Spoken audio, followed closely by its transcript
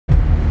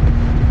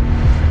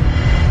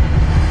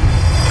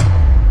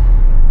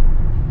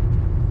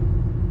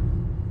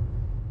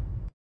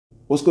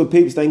What's good,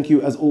 peeps? Thank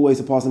you as always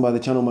for passing by the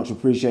channel. Much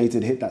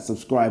appreciated. Hit that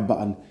subscribe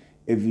button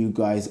if you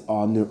guys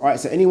are new. All right,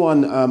 so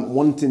anyone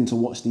wanting to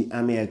watch the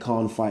Amir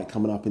Khan fight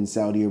coming up in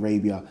Saudi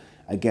Arabia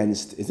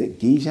against, is it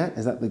Gijat?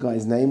 Is that the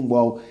guy's name?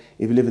 Well,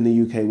 if you live in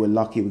the UK, we're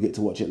lucky. We get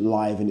to watch it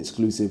live and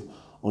exclusive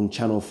on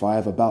Channel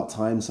 5. About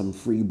time, some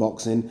free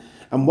boxing.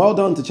 And well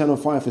done to Channel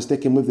 5 for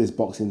sticking with this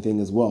boxing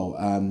thing as well.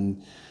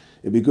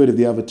 It'd be good if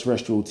the other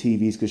terrestrial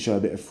TVs could show a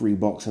bit of free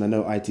boxing. I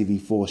know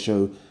ITV4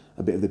 show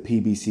a bit of the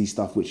PBC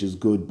stuff, which is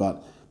good,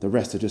 but the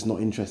rest are just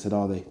not interested,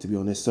 are they, to be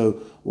honest? So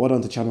well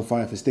done to Channel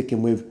 5 for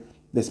sticking with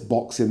this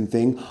boxing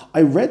thing.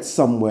 I read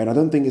somewhere, and I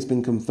don't think it's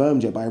been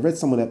confirmed yet, but I read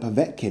somewhere that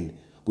Povetkin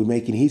will be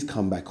making his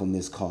comeback on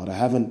this card. I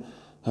haven't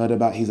heard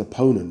about his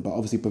opponent, but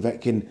obviously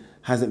Povetkin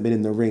hasn't been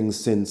in the ring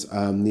since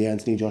the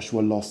Anthony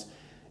Joshua loss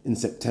in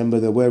September.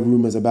 There were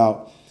rumours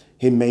about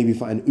him maybe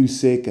fighting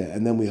Usyk,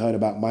 and then we heard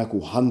about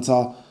Michael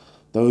Hunter.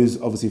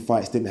 Those obviously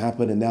fights didn't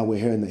happen, and now we're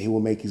hearing that he will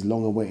make his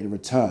long-awaited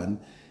return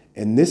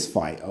in this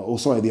fight, or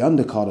sorry, the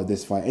undercard of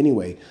this fight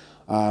anyway.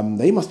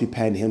 They must be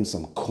paying him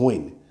some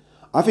coin.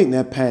 I think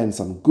they're paying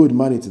some good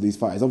money to these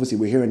fighters. Obviously,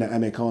 we're hearing that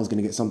Amir Khan's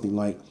going to get something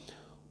like,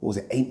 what was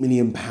it, £8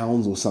 million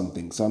or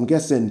something. So I'm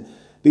guessing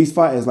these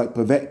fighters like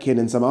Povetkin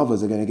and some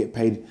others are going to get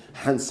paid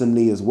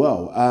handsomely as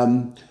well.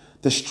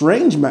 The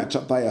strange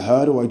matchup that I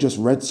heard, or I just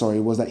read, sorry,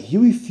 was that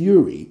Hughie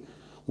Fury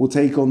will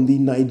take on the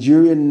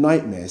Nigerian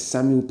nightmare,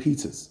 Samuel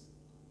Peters.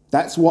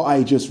 That's what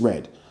I just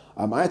read.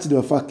 I had to do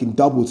a fucking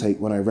double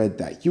take when I read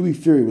that. Hughie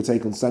Fury will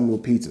take on Samuel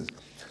Peters.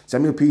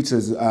 Samuel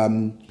Peters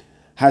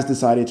has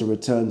decided to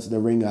return to the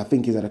ring. I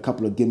think he's had a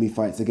couple of gimme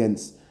fights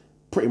against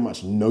pretty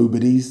much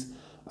nobodies.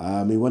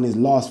 He won his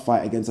last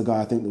fight against a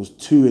guy, I think it was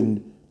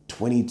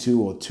 2-22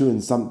 or 2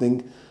 and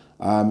something.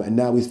 And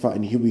now he's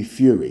fighting Hughie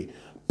Fury.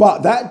 But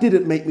that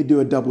didn't make me do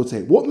a double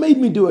take. What made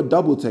me do a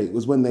double take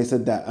was when they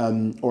said that,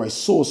 or I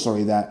saw,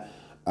 sorry, that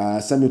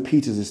Samuel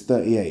Peters is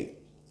 38.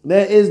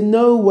 There is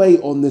no way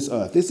on this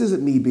earth, this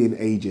isn't me being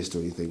ageist or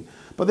anything,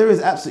 but there is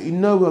absolutely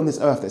no way on this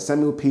earth that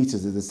Samuel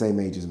Peters is the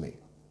same age as me.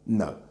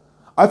 No.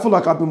 I feel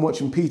like I've been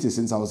watching Peters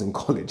since I was in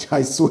college,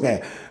 I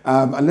swear.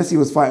 Unless he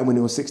was fighting when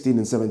he was 16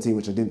 and 17,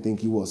 which I didn't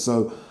think he was.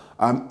 So,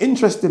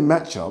 interesting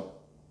matchup.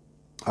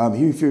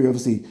 Hughie Fury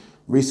obviously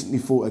recently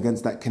fought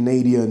against that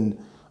Canadian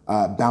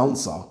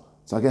bouncer.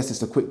 So I guess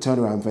it's a quick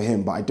turnaround for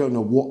him, but I don't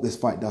know what this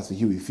fight does for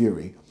Hughie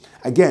Fury.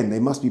 Again, they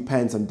must be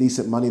paying some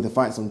decent money. The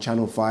fight's on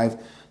Channel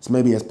 5. So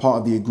maybe as part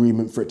of the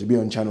agreement for it to be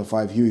on Channel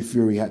 5, Hughie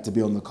Fury had to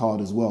be on the card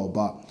as well.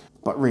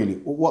 But really,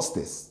 what's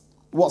this?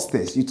 What's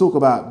this? You talk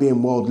about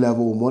being world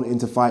level and wanting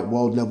to fight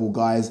world level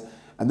guys,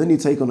 and then you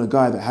take on a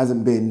guy that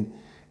hasn't been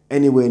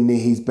anywhere near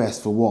his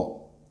best for what?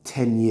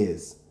 10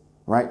 years,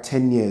 right?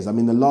 10 years. I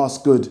mean, the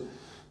last good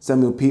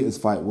Samuel Peters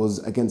fight was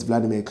against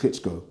Vladimir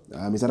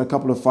Klitschko. He's had a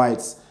couple of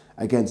fights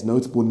against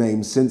notable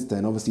names since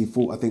then. Obviously, he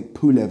fought, I think,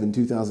 Pulev in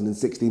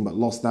 2016, but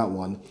lost that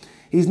one.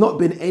 He's not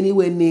been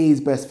anywhere near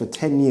his best for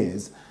 10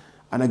 years.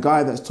 And a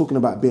guy that's talking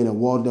about being a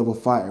world level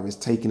fighter is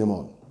taking him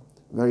on.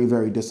 Very,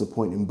 very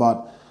disappointing.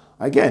 But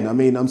again, I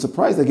mean, I'm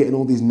surprised they're getting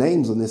all these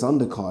names on this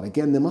undercard.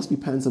 Again, they must be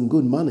paying some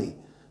good money.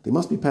 They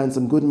must be paying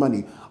some good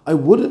money. I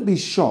wouldn't be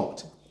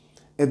shocked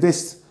if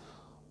this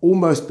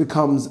almost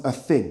becomes a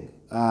thing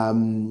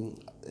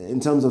in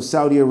terms of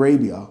Saudi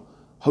Arabia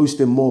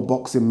hosting more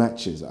boxing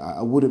matches.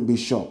 I wouldn't be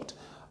shocked.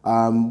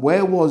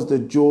 Where was the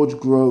George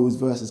Groves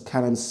versus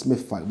Callum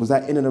Smith fight? Was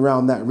that in and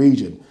around that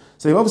region?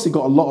 So they've obviously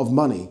got a lot of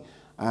money,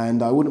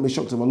 and I wouldn't be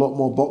shocked if a lot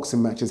more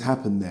boxing matches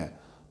happen there.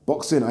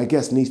 Boxing, I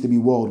guess, needs to be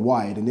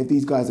worldwide, and if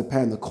these guys are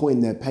paying the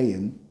coin they're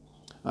paying,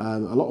 a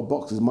lot of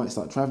boxers might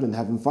start traveling and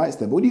having fights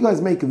there. But what do you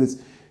guys make of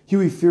this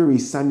Hughie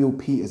Fury-Samuel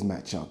Peters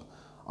matchup?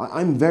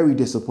 I'm very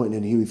disappointed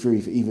in Hughie Fury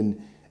for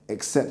even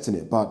accepting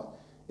it, but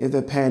if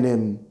they're paying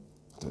him,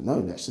 I don't know,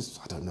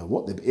 I don't know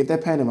what, if they're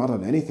paying him, I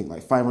don't know, anything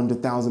like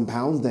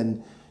 £500,000,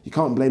 then you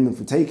can't blame him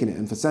for taking it.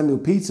 And for Samuel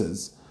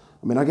Peters,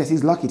 I mean, I guess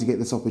he's lucky to get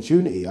this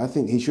opportunity. I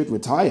think he should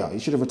retire. He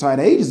should have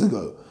retired ages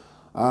ago.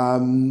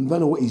 Don't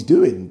know what he's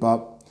doing,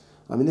 but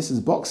I mean, this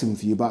is boxing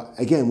for you. But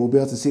again, we'll be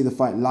able to see the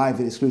fight live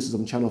and exclusive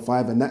on Channel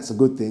 5, and that's a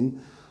good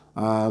thing.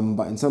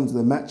 But in terms of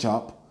the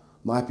matchup,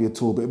 might be a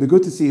tour. But it'd be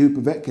good to see who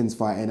Povetkin's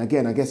fighting.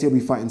 Again, I guess he'll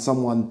be fighting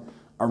someone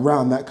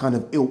around that kind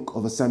of ilk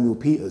of a Samuel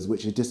Peters,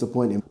 which is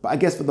disappointing. But I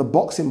guess for the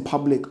boxing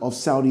public of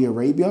Saudi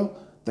Arabia,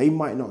 they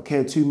might not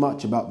care too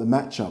much about the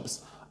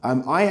matchups.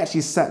 I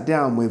actually sat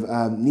down with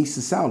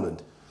Nisa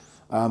Sowland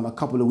a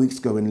couple of weeks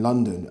ago in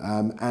London,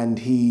 and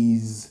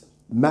his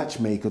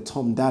matchmaker,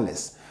 Tom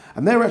Dallas.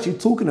 And they were actually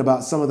talking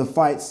about some of the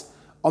fights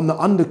on the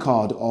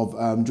undercard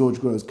of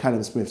George Groves,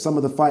 Callum Smith. Some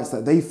of the fights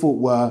that they thought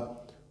were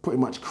pretty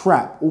much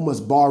crap,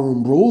 almost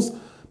barroom brawls.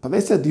 But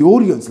they said the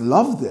audience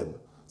loved them.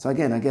 So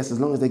again, I guess as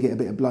long as they get a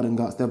bit of blood and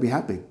guts, they'll be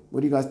happy.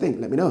 What do you guys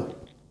think? Let me know.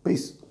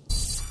 Peace.